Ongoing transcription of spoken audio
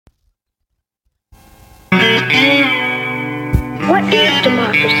What is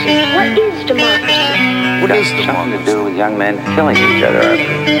democracy? What is democracy? What is something to do with young men killing each other?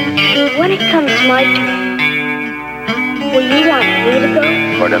 When it comes my turn, will you want me to go?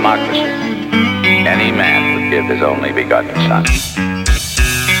 For democracy, any man would give his only begotten son.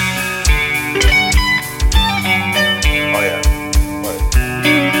 Oh yeah. What?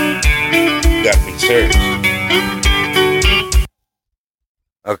 You gotta be serious.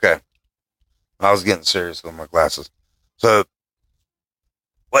 Okay. I was getting serious with my glasses. So,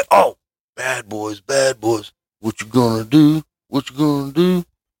 what? Oh, bad boys. What you gonna do? What you gonna do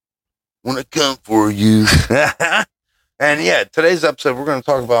when I come for you? And yeah, today's episode, we're gonna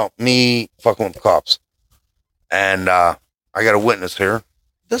talk about me fucking with cops. And I got a witness here.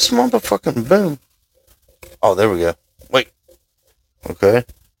 This motherfucking boom. Oh, there we go. Wait. Okay.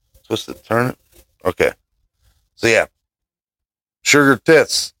 Supposed to turn it? Okay. So yeah. Sugar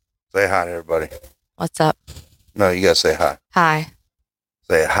Tits. Say hi to everybody. What's up? No, you gotta say hi. Hi.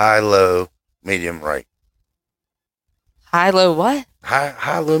 Say high, low, medium, right. High, low, what?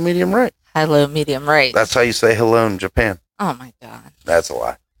 High, low, medium, right. High, low, medium, right. That's how you say hello in Japan. Oh my God. That's a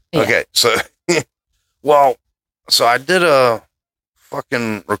lie. Yeah. Okay, so, well, so I did a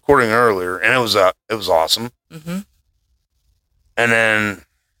fucking recording earlier, and it was awesome. Mm-hmm. And then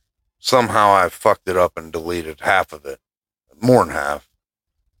somehow I fucked it up and deleted half of it, more than half.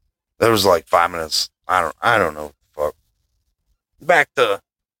 There was like 5 minutes. I don't know what the fuck. Back to,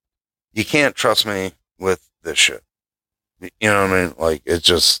 you can't trust me with this shit. You know what I mean? Like, it's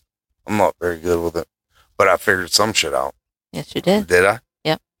just, I'm not very good with it. But I figured some shit out. Yes, you did. Did I?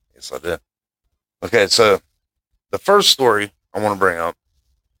 Yep. Yes, I did. Okay, so the first story I want to bring up,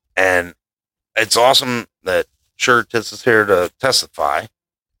 and it's awesome that Sugar Tits is here to testify,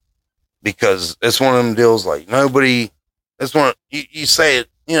 because it's one of them deals like nobody, it's one, you say it,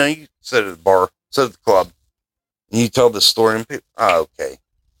 you know, you sit at the bar, sit at the club, and you tell this story, and people, oh, okay.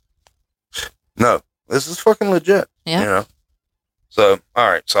 No, this is fucking legit. Yeah. You know? So, all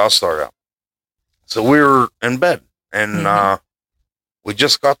right, so I'll start out. So we were in bed, and we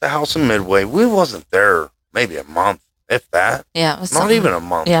just got the house in Midway. We wasn't there maybe a month, if that. Yeah, it was Not something. even a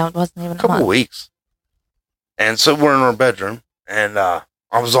month. Yeah, it wasn't even A couple a month. weeks. And so we're in our bedroom, and I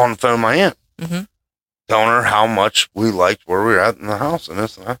was on the phone with my aunt, Mm-hmm. telling her how much we liked where we were at in the house and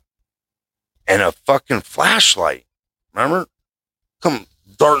this and that. And a fucking flashlight, remember? Come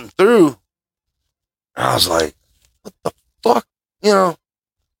darting through. And I was like, what the fuck? You know,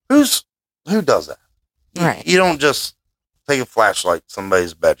 who does that? Right. You don't just take a flashlight to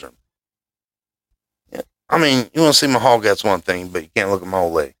somebody's bedroom. Yeah. I mean, you want to see my hog, that's one thing, but you can't look at my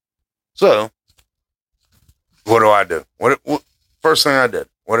old lady. So, what do? What first thing I did,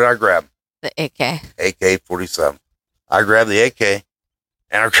 what did I grab? The AK. AK-47. I grabbed the AK,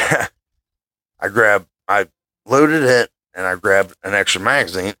 and I loaded it, and I grabbed an extra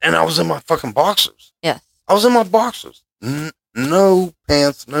magazine, and I was in my fucking boxers. Yes. I was in my boxers. No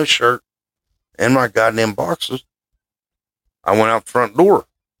pants, no shirt, in my goddamn boxers. I went out the front door.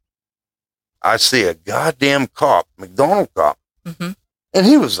 I see a goddamn cop, McDonald cop, Mm-hmm. and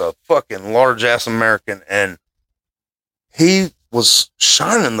he was a fucking large-ass American, and he was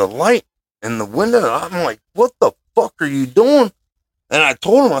shining the light in the window. I'm like, what the fuck are you doing? And I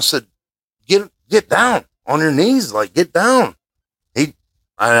told him, I said, get down on your knees, like, get down.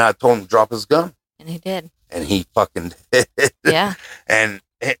 I told him to drop his gun. And he did. And he fucking did. Yeah. And,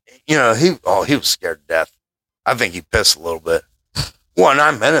 you know, he was scared to death. I think he pissed a little bit. Well, and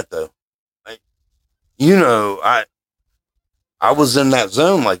I meant it, though. Like, you know, I was in that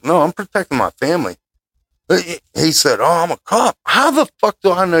zone, like, no, I'm protecting my family. He said, oh, I'm a cop. How the fuck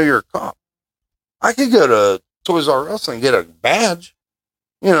do I know you're a cop? I could go to Toys R Us and get a badge,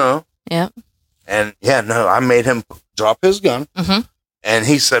 you know? Yep. And yeah, no, I made him drop his gun. Mm-hmm. And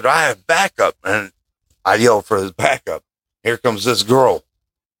he said, I have backup. And I yelled for his backup. Here comes this girl.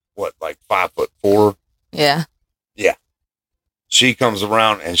 What, like 5'4"? Yeah. Yeah. She comes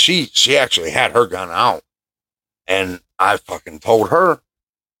around, and she actually had her gun out. And I fucking told her,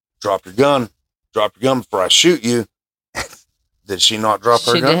 drop your gun before I shoot you. Did she not drop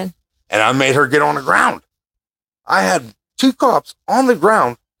her She gun? did. And I made her get on the ground. I had 2 cops on the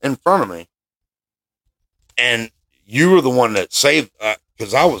ground in front of me. And you were the one that saved,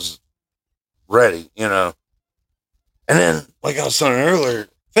 because I was ready, you know. And then, like I was saying earlier,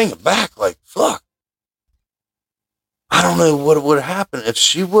 thinking back, like, fuck. I don't know what would have happened. If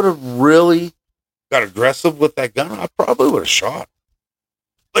she would have really got aggressive with that gun, I probably would have shot.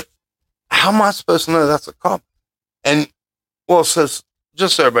 But how am I supposed to know that's a cop? And, well, so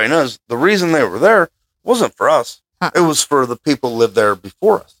just so everybody knows, the reason they were there wasn't for us. Huh. It was for the people who lived there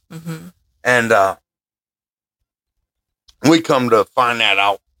before us. Mm-hmm. And We come to find that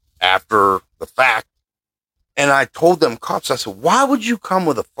out after the fact. And I told them cops, I said, why would you come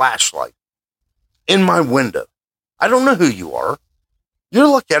with a flashlight in my window? I don't know who you are. You're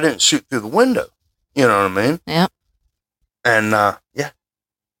lucky I didn't shoot through the window. You know what I mean? Yeah. And, yeah.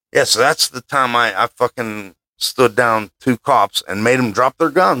 Yeah, so that's the time I fucking stood down 2 cops and made them drop their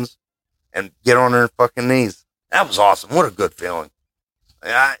guns and get on their fucking knees. That was awesome. What a good feeling.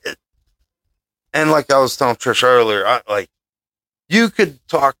 And like I was telling Trish earlier, you could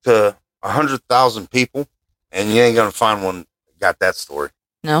talk to 100,000 people and you ain't going to find one that got that story.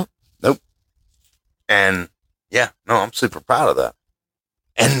 No. Nope. And yeah, no, I'm super proud of that.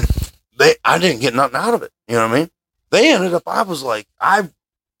 And I didn't get nothing out of it. You know what I mean? They ended up, I was like, I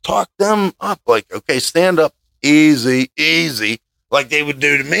talked them up like, okay, stand up, easy, like they would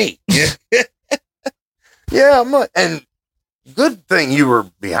do to me. Yeah. Yeah. And good thing you were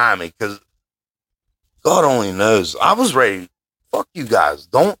behind me because God only knows. I was ready. Fuck you guys.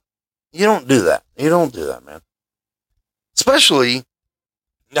 You don't do that. You don't do that, man. Especially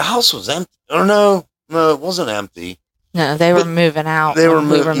the house was empty. Or no, it wasn't empty. No, they were moving out. We were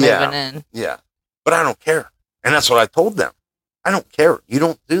moving yeah, in. Yeah. But I don't care. And that's what I told them. I don't care. You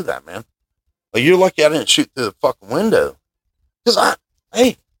don't do that, man. Like, you're lucky I didn't shoot through the fucking window. Because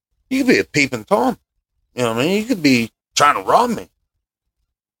hey, you could be a peeping Tom. You know what I mean? You could be trying to rob me.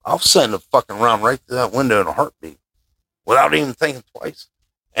 I'll send a fucking round right through that window in a heartbeat without even thinking twice.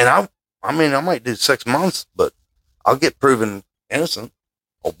 And I might do 6 months, but I'll get proven innocent.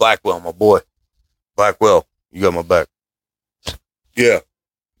 Oh, Blackwell, my boy. Blackwell, you got my back. Yeah.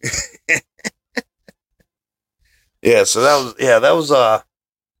 Yeah, so that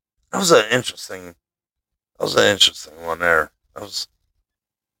was an interesting one there. I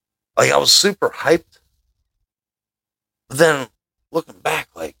was super hyped. But then looking back,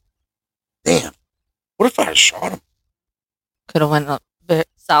 like, damn, what if I had shot him? Could have went up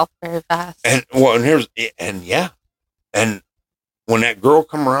south very fast. And when that girl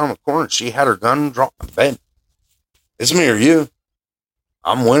come around the corner, she had her gun dropped in bed. It's me or you.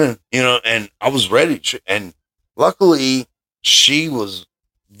 I'm winning, you know, and I was ready. And luckily, she was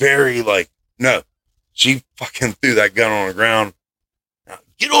very no. She fucking threw that gun on the ground.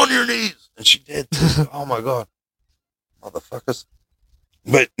 Get on your knees. And she did. Oh my God. Motherfuckers.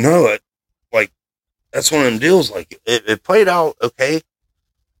 But no, that's one of them deals. Like, it played out okay.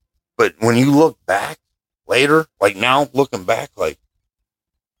 But when you look back later, like now looking back, like,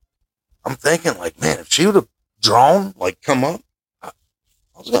 I'm thinking, like, man, if she would have drawn, like, come up,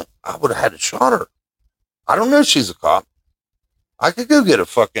 I would have had to shot her. I don't know if she's a cop. I could go get a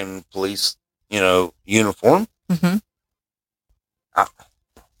fucking police, uniform. Mm-hmm.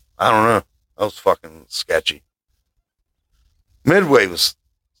 I don't know. That was fucking sketchy. Midway was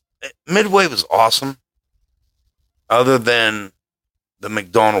awesome. Other than the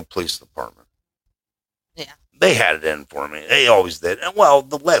McDonald Police Department. Yeah. They had it in for me. They always did. And well,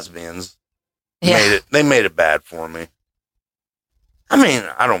 the lesbians made it bad for me. I mean,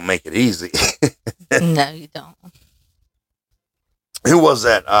 I don't make it easy. No, you don't. Who was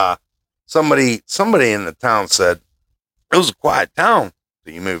that? Somebody in the town said it was a quiet town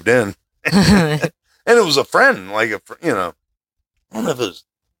till you moved in. And it was a friend, I don't know if it was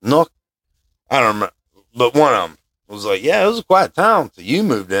Nook. I don't remember. But one of them was like, yeah, it was a quiet town till you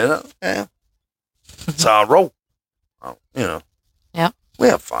moved in. Yeah. That's how I roll. Yeah. We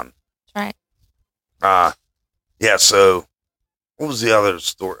have fun. That's right. Yeah, so what was the other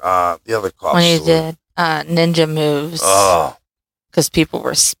story? The other cop when you story? did ninja moves. Oh. Because people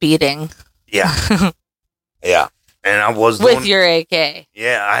were speeding. Yeah. Yeah. And I was with your AK.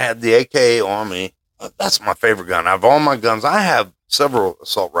 Yeah, I had the AK on me. That's my favorite gun. Out of all my guns, I have several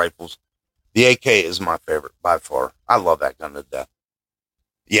assault rifles. The AK is my favorite by far. I love that gun to death.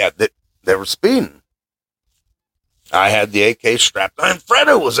 Yeah, they were speeding. I had the AK strapped on. And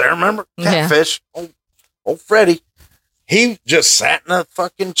Fredo was there, remember? Catfish. Yeah. Old Freddy. He just sat in a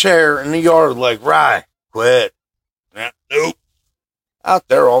fucking chair in the yard like, right, quit. Nope. Out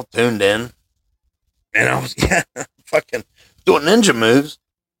there all tuned in. And I was, fucking doing ninja moves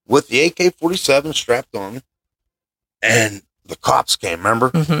with the AK-47 strapped on me. And the cops came, remember?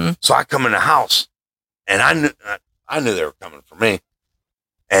 Mm-hmm. So I come in the house, and I knew they were coming for me.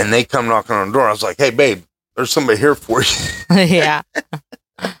 And they come knocking on the door. I was like, hey, babe, there's somebody here for you. Yeah.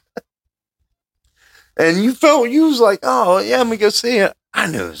 And you was like, oh, yeah, let me go see it. I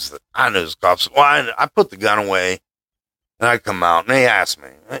knew it was cops. Well, I put the gun away, and I come out, and they asked me,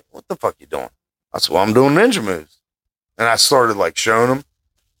 hey, what the fuck you doing? I said, well, I'm doing ninja moves. And I started, showing them.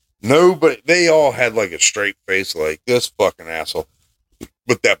 Nobody, they all had, a straight face, like, this fucking asshole.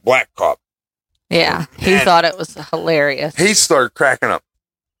 But that black cop, Yeah. He And thought it was hilarious. he started cracking up.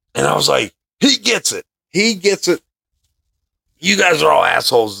 And I was like, he gets it. He gets it. You guys are all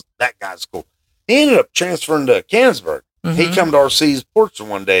assholes. That guy's cool. He ended up transferring to Canonsburg. He Mhm. come to RC's porch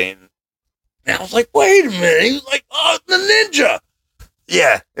one day, and I was like, wait a minute. He was like, oh, the ninja.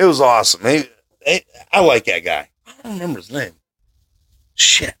 Yeah, it was awesome. I like that guy. I don't remember his name.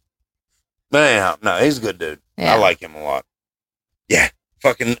 Shit. But anyhow, no, he's a good dude. Yeah. I like him a lot. Yeah,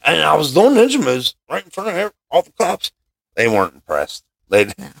 fucking, and I was doing ninja moves right in front of all the cops. They weren't impressed.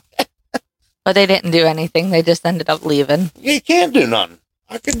 But they didn't do anything. They just ended up leaving. You can't do nothing.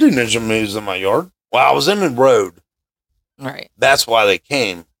 I could do ninja moves in my yard. Well, I was in the road. Right. That's why they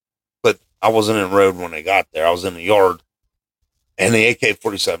came. But I wasn't in the road when they got there. I was in the yard. And the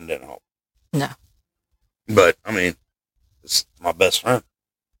AK-47 didn't help. No. But, I mean, it's my best friend.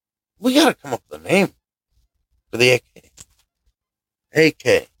 We got to come up with a name for the AK.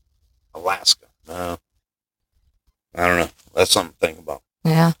 AK. Alaska. No. I don't know. That's something to think about.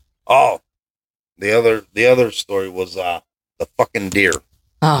 Yeah. Oh, the other story was the fucking deer.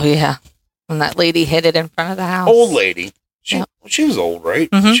 Oh, yeah. When that lady hid it in front of the house. Old lady. She Yep. she was old, right?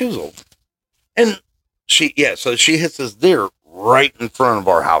 Mhm. She was old. And so she hits this deer right in front of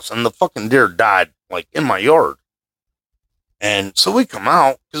our house, and the fucking deer died like in my yard. And so we come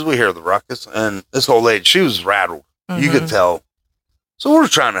out because we hear the ruckus, and this old lady, she was rattled. You could Mhm. tell. So we're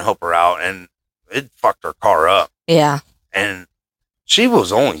trying to help her out, and it fucked her car up. Yeah. And she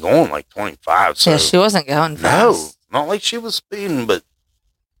was only going like 25. So Yeah, she wasn't going no, fast. not like she was speeding, but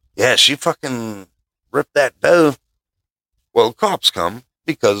yeah, she fucking ripped that doe. Well, the cops come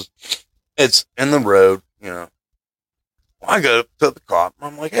because it's in the road, you know. Well, I go up to the cop and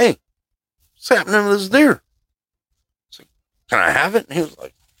I'm like, hey, what's happening to this deer? So, can I have it? And he was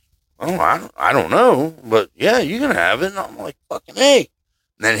like, oh, I don't know, but yeah, you can have it. And I'm like, fucking hey.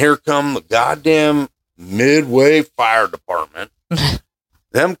 And then here come the goddamn Midway Fire Department.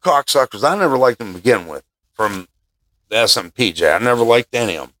 Them cocksuckers, I never liked them to begin with from the SMPJ. I never liked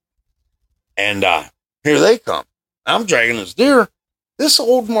any of them. And here they come. I'm dragging this deer. This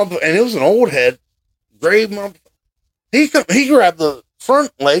old mother, and it was an old head, gray mother. He grabbed the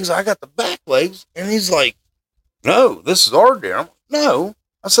front legs. I got the back legs, and he's like, "No, this is our deer." I'm like, no,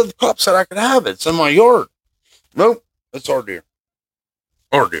 I said the cop said I could have it. It's in my yard. Nope, it's our deer.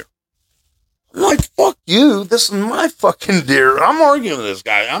 Our deer. I'm like, fuck you. This is my fucking deer. I'm arguing with this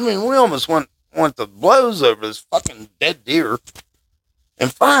guy. I mean, we almost went to blows over this fucking dead deer.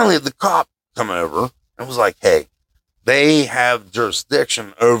 And finally, the cop come over and was like, hey, they have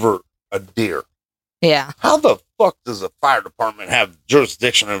jurisdiction over a deer. Yeah. How the fuck does a fire department have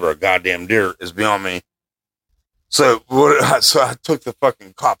jurisdiction over a goddamn deer is beyond me. So I took the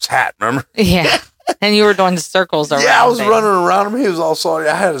fucking cop's hat, remember? Yeah. And you were doing the circles around. Yeah, I was him. running around him. He was all sorry.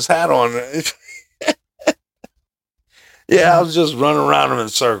 I had his hat on. Yeah, I was just running around him in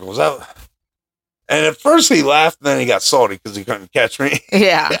circles. And at first he laughed, and then he got salty because he couldn't catch me.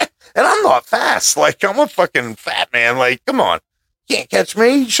 Yeah. And I'm not fast. Like, I'm a fucking fat man. Like, come on. You can't catch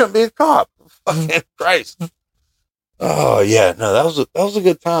me. You shouldn't be a cop. Fucking Christ. Oh, yeah. No, that was a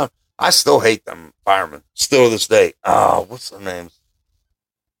good time. I still hate them firemen. Still to this day. Oh, what's their names?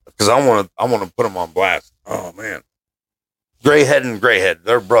 Because I want to put them on blast. Oh, man. Grayhead and Grayhead.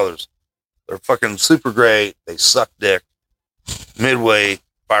 They're brothers. They're fucking super gray. They suck dick. Midway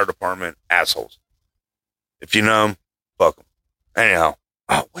Fire Department assholes. If you know them, fuck them. Anyhow.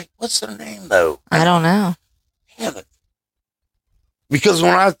 Oh, wait. What's their name, though? I don't know. Damn it. Because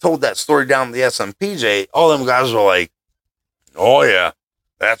when I told that story down to the SMPJ, all them guys were like, oh, yeah,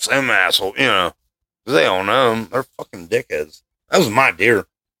 that's them asshole, you know. Because they don't know them. They're fucking dickheads. That was my deer. It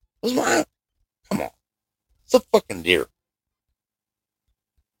was my, come on. It's a fucking deer.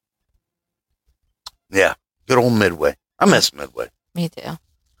 Yeah, good old Midway. I miss Midway. Me too.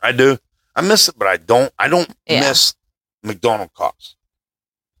 I do. I miss it, but I don't Yeah. miss McDonald cops.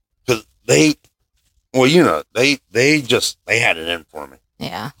 Because they, well, you know, they had it in for me.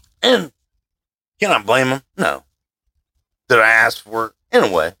 Yeah. And can I blame them? No. Did I ask for it? In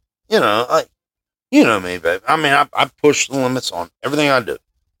a way. You know, you know me, babe. I mean, I push the limits on everything I do.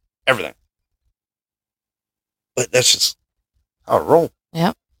 Everything. But that's just how I roll.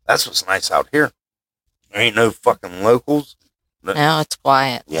 Yep. That's what's nice out here. There ain't no fucking locals. No, it's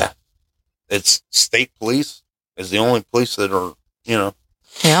quiet. Yeah. It's state police is the only police that are, you know,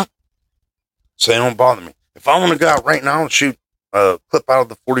 Yep. so they don't bother me. If I want to go out right now and shoot a clip out of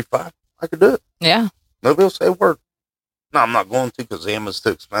the 45, I could do it. Yeah. Nobody will say a word. No, I'm not going to because the ammo's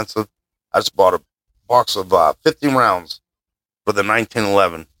too expensive. I just bought a box of 50 rounds for the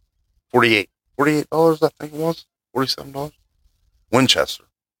 1911. $48, I think it was. $47. Winchester.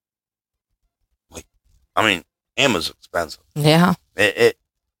 I mean, ammo's expensive. Yeah. It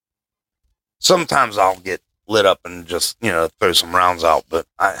sometimes I'll get lit up and just, throw some rounds out, but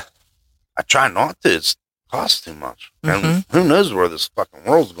I try not to. It costs too much. And who knows where this fucking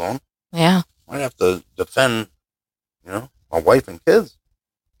world's going. Yeah. Might have to defend, my wife and kids.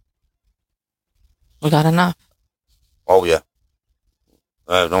 We got enough. Oh, yeah.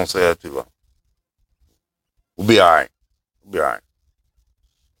 Don't say that too loud. We'll be all right. We'll be all right.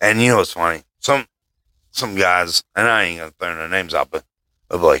 And you know what's funny? Some guys, and I ain't gonna throw their names out, but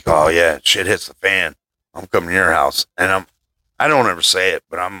they'll be like, "Oh yeah, shit hits the fan. I'm coming to your house," and I don't ever say it,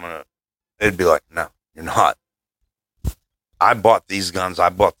 but it'd be like, "No, you're not. I bought these guns. I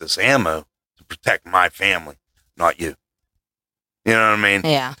bought this ammo to protect my family, not you." You know what I mean?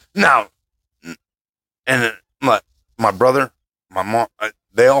 Yeah. Now, and my brother, my mom,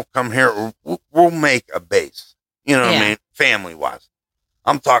 they all come here. We'll make a base. You know what I mean? Family wise.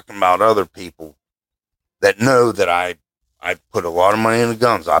 I'm talking about other people that know that I put a lot of money in the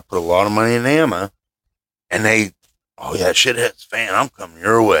guns. I put a lot of money in the ammo. And they, "Oh yeah, shit hits fan. I'm coming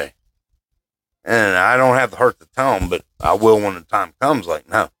your way." And I don't have the heart to tell them, but I will when the time comes. Like,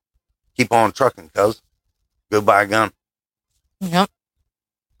 no, keep on trucking, cuz. Go buy a gun. Yep.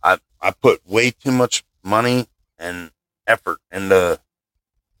 I put way too much money and effort into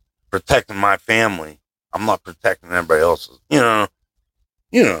protecting my family. I'm not protecting everybody else's. You know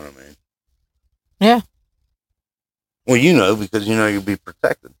what I mean? Yeah. Well, because you'll be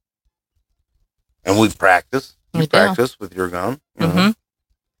protected. And we practice. You practice with your gun. Yep.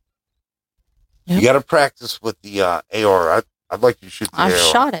 You got to practice with the AR. I'd like you to shoot the AR. I've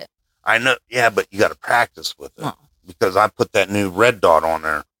shot it. I know. Yeah, but you got to practice with it. Oh. Because I put that new red dot on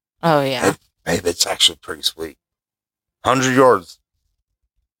there. Oh, yeah. Babe, it's actually pretty sweet. 100 yards.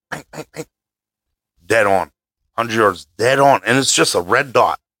 Bang, bang, bang. Dead on. 100 yards. Dead on. And it's just a red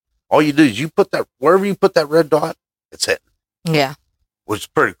dot. All you do is wherever you put that red dot, it's hitting. Yeah. Which is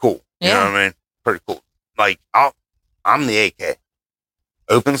pretty cool. You know what I mean? Pretty cool. Like, I'm the AK.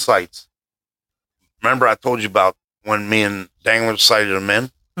 Open sights. Remember I told you about when me and Dangler sighted him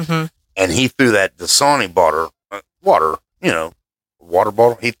in? Mm-hmm. And he threw that Dasani water, water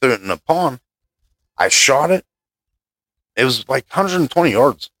bottle. He threw it in the pond. I shot it. It was like 120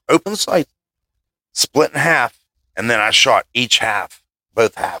 yards. Open sight. Split in half. And then I shot each half.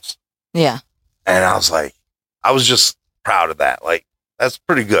 Both halves. Yeah. And I was just proud of that. Like, that's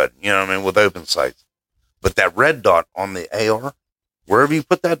pretty good. You know what I mean? With open sights. But that red dot on the AR, wherever you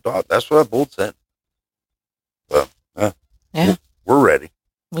put that dot, that's where that bullet's in. So, yeah. We're ready.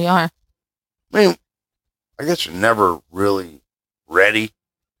 We are. I mean, I guess you're never really ready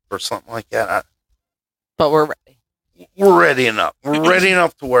for something like that. But we're ready. We're ready enough. We're ready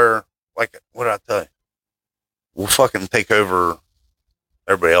enough to where, like, what did I tell you? We'll fucking take over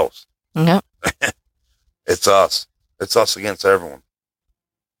everybody else. Yep. It's us. It's us against everyone.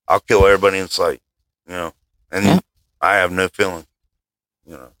 I'll kill everybody in sight, and I have no feeling,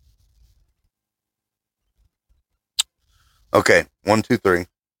 Okay, 1, 2, 3.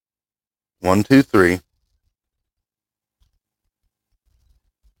 1, 2, 3.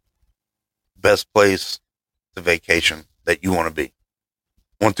 Best place to vacation that you want to be.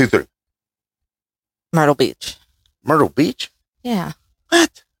 1, 2, 3. Myrtle Beach. Myrtle Beach? Yeah.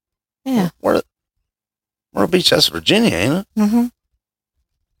 What? Yeah. Myrtle Beach, that's Virginia, ain't it? Mm-hmm.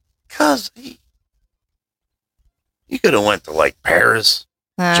 Cause you could have went to like Paris,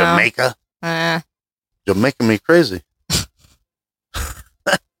 Jamaica. You're making me crazy.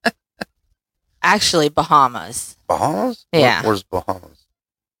 Actually, Bahamas. Bahamas? Yeah. Where's Bahamas?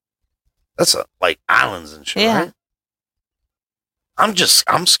 That's like islands and shit, right?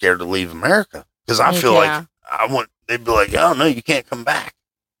 I'm scared to leave America because I feel like they'd be like, "Oh no, you can't come back."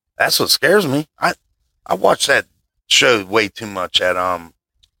 That's what scares me. I watched that show way too much at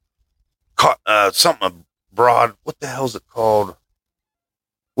something abroad. What the hell is it called?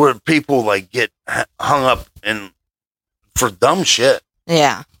 Where people like get hung up for dumb shit.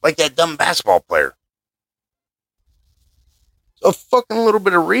 Yeah. Like that dumb basketball player. A fucking little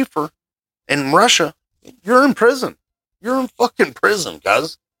bit of reefer in Russia. You're in prison. You're in fucking prison,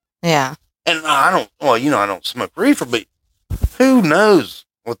 cuz. Yeah. And I don't smoke reefer, but who knows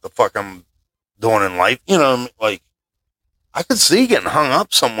what the fuck I'm doing in life? Like, I could see getting hung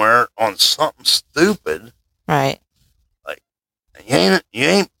up somewhere on something stupid. Right. Like, you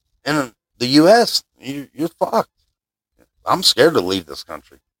ain't in the U.S. You're fucked. I'm scared to leave this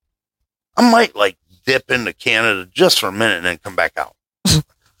country. I might like dip into Canada just for a minute and then come back out.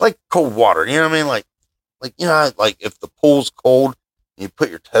 Like cold water, you know what I mean? Like if the pool's cold and you put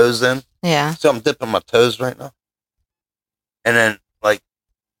your toes in. Yeah. See, I'm dipping my toes right now. And then like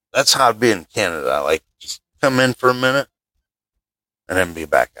that's how I'd be in Canada. I like just come in for a minute and then be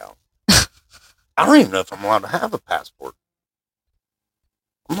back out. I don't even know if I'm allowed to have a passport.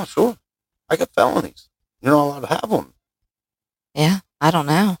 I'm not sure. I got felonies. You're not allowed to have one. Yeah, I don't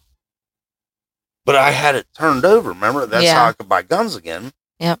know. But I had it turned over. Remember, that's Yeah. how I could buy guns again.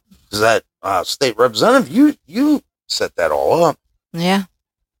 Yep. Because that state representative, you set that all up. Yeah.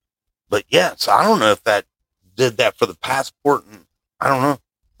 But yeah, so I don't know if that did that for the passport. And I don't know.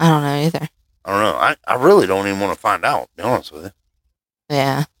 I don't know either. I don't know. I really don't even want to find out, to be honest with you.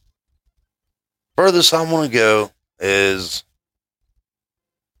 Yeah. Furthest I want to go is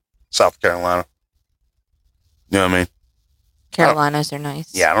South Carolina. You know what I mean? Carolinas are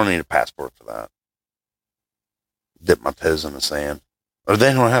nice. Yeah, I don't need a passport for that. Dip my toes in the sand. Or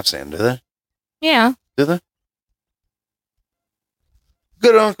they don't have sand, do they? Yeah. Do they?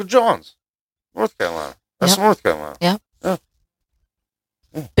 Go to Uncle John's, North Carolina. That's Yep. North Carolina. Yep.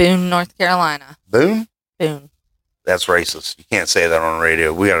 Yeah. Boone, North Carolina. Boone? Boone. That's racist. You can't say that on the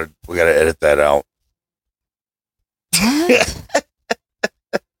radio. We gotta edit that out.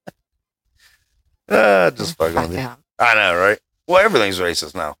 Just fucking with you. Yeah. I know, right? Well, everything's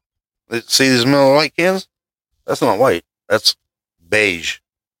racist now. See these Miller Lite cans? That's not white. That's beige.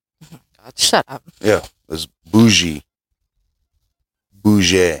 God, shut up. Yeah, it's bougie.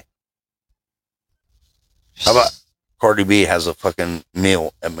 Bougie. How about Cardi B has a fucking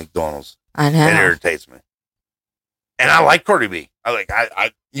meal at McDonald's? I It know. irritates me. And I like Cardi B. I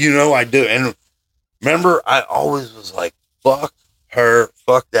do. And remember, I always was like, fuck her,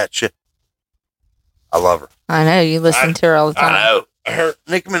 fuck that shit. I love her. I know. You listen to her all the time. I know. Her,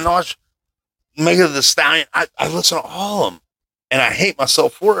 Nicki Minaj, Megan Thee Stallion, I listen to all of them. And I hate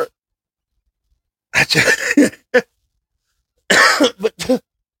myself for it. I just, but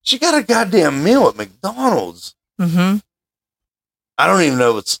she got a goddamn meal at McDonald's. Mm-hmm. I don't even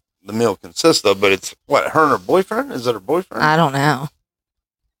know what the meal consists of, but it's what, her and her boyfriend? Is it her boyfriend? I don't know.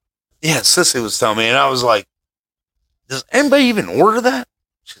 Yeah, Sissy was telling me, and I was like, does anybody even order that?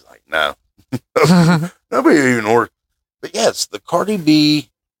 She's like, no. Nobody even ordered. But yes, the Cardi B,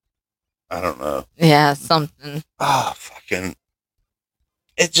 I don't know. Yeah, something. Fucking,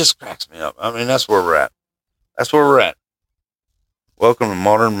 it just cracks me up. I mean, that's where we're at. That's where we're at. Welcome to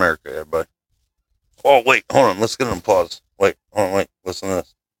modern America, everybody. Oh, wait, hold on. Let's get an applause. Wait, hold on, wait. Listen to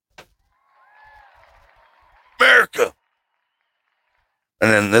this. America.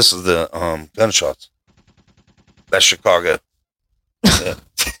 And then this is the gunshots. That's Chicago. Yeah.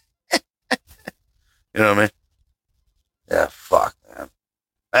 You know what I mean? Yeah, fuck,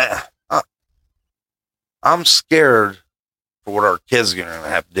 man. I'm scared for what our kids are going to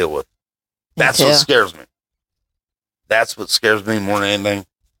have to deal with. That's what scares me. That's what scares me more than anything.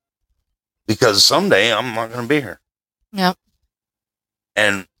 Because someday I'm not going to be here. Yep.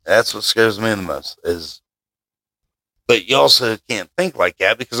 And that's what scares me the most is, but you also can't think like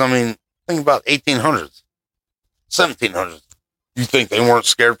that because, I mean, think about 1800s, 1700s. You think they weren't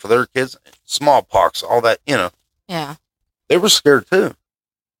scared for their kids? Smallpox, all that, you know. Yeah. They were scared too.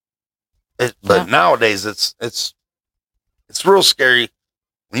 But nowadays it's real scary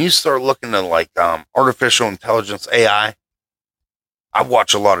when you start looking at like artificial intelligence, AI. I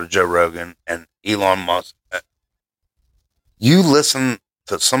watch a lot of Joe Rogan and Elon Musk. You listen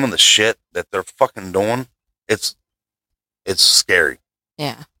to some of the shit that they're fucking doing. It's scary.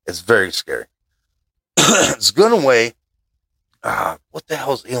 Yeah. It's very scary. It's going away. What the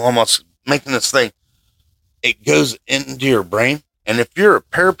hell is Elon Musk making this thing? It goes into your brain. And if you're a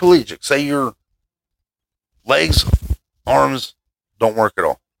paraplegic, say your legs, arms don't work at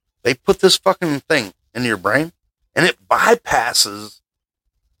all. They put this fucking thing into your brain and it bypasses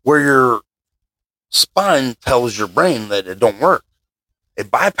where your spine tells your brain that it don't work. It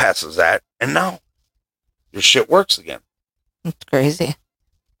bypasses that. And now your shit works again. It's crazy.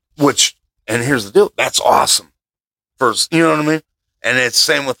 And here's the deal. That's awesome. First, you know what I mean? And it's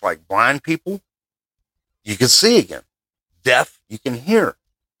same with like blind people. You can see again. Deaf, you can hear.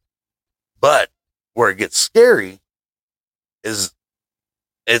 But where it gets scary is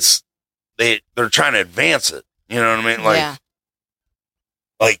they're trying to advance it. You know what I mean?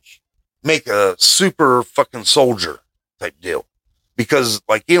 Like make a super fucking soldier type deal. Because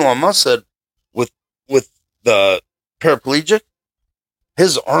like Elon Musk said, with the paraplegic,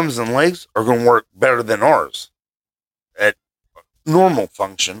 his arms and legs are going to work better than ours at normal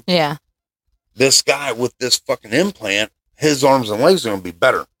function. Yeah. This guy with this fucking implant, his arms and legs are going to be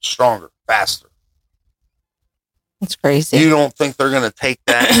better, stronger, faster. It's crazy. You don't think they're going to take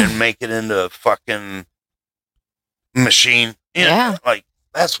that and make it into a fucking machine? You know, Yeah. like,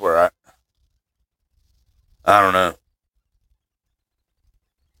 that's where I don't know.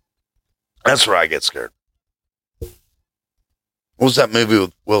 That's where I get scared. What was that movie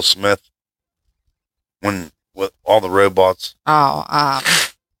with Will Smith? When with all the robots? Oh,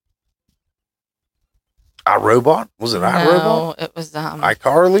 iRobot? Was it iRobot? no, it was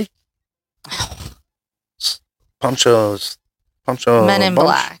iCarly? Punch Men in Bunch?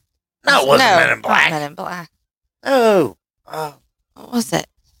 Black. No, it wasn't No, Men in not Black. Men in Black. No. What was it?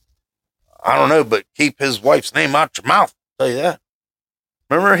 I don't know, but keep his wife's name out your mouth. Tell you that.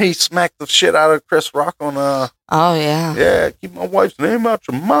 Remember he smacked the shit out of Chris Rock on Oh yeah. yeah, keep my wife's name out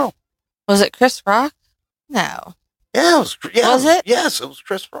your mouth. Was it Chris Rock? No. Yeah, it was. Yeah, Was it? Yes, it was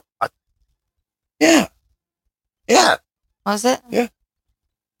Chris Rock. Yeah. Yeah. Was it? Yeah.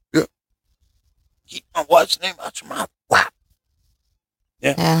 Keep my wife's name out your mouth. Wow.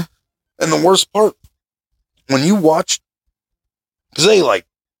 Yeah. And the worst part, when you watched, because they like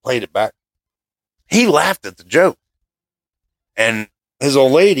played it back, he laughed at the joke. And his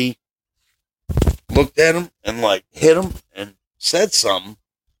old lady looked at him and like hit him and said something.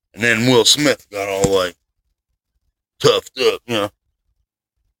 And then Will Smith got all like toughed up, you know.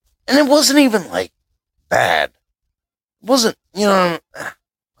 And it wasn't even like bad. It wasn't, you know, I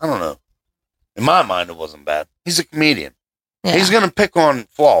don't know. In my mind, it wasn't bad. He's a comedian. Yeah. He's going to pick on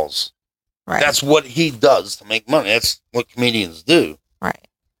flaws. Right. That's what he does to make money. That's what comedians do. Right.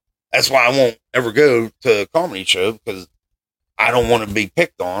 That's why I won't ever go to a comedy show, because I don't want to be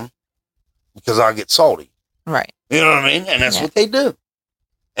picked on, because I'll get salty. Right. You know what I mean? And that's what they do.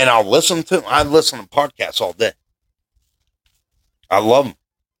 And I listen to podcasts all day. I love them.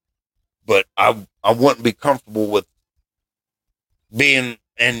 But I wouldn't be comfortable with being,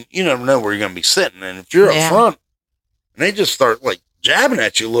 and you never know where you're going to be sitting. And if you're up front and they just start like jabbing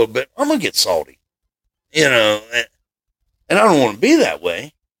at you a little bit, I'm going to get salty. You know, and I don't want to be that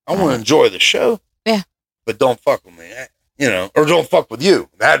way. I want to enjoy the show. Yeah. But don't fuck with me, you know, or don't fuck with you.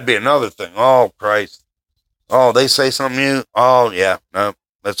 That'd be another thing. Oh, Christ. Oh, they say something to you. Oh, yeah. No,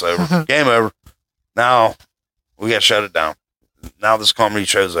 that's over. Game over. Now we got to shut it down. Now this comedy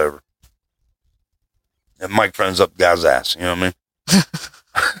show's over. And Mike friends up the guy's ass. You know what I mean?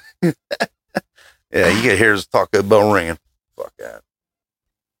 Yeah, you can hear his Taco Bell ringing. Fuck that.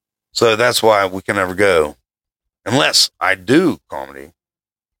 So that's why we can never go. Unless I do comedy.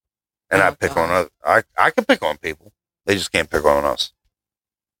 And I pick on other. I can pick on people. They just can't pick on us.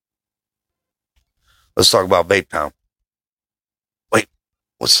 Let's talk about Vape Town. Wait,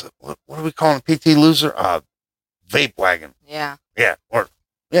 what are we calling PT Loser? Vape Wagon. Yeah. Yeah.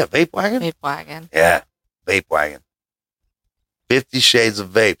 Vape Wagon? Vape Wagon. Yeah. Vape Wagon. 50 Shades of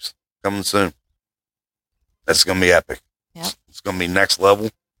Vapes coming soon. That's going to be epic. Yep. It's going to be next level.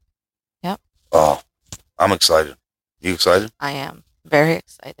 Yep. Oh, I'm excited. You excited? I am very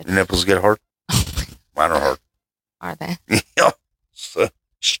excited. Your nipples get hard? Mine are hard. Are they? Yeah. So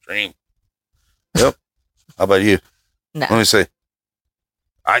extreme. Yep. How about you? No. Let me see.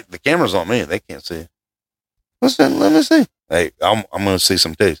 The camera's on me. They can't see. Listen, let me see. Hey, I'm going to see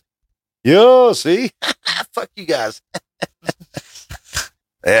some taste. Yo, see? Fuck you guys.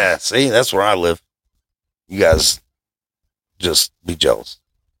 Yeah, see? That's where I live. You guys just be jealous.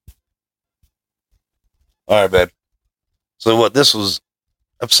 All right, babe. So what, this was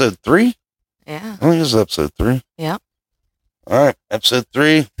episode 3? Yeah. I think this is episode 3. Yep. All right, episode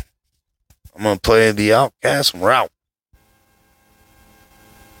 3. I'm going to play the Outcast and we're out.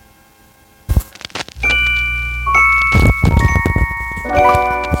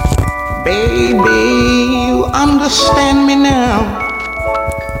 Baby, you understand me now.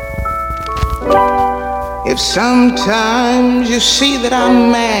 If sometimes you see that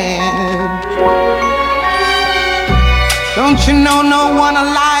I'm mad, don't you know no one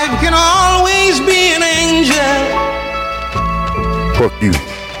alive can always be an angel? Fuck you.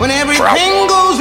 When everything goes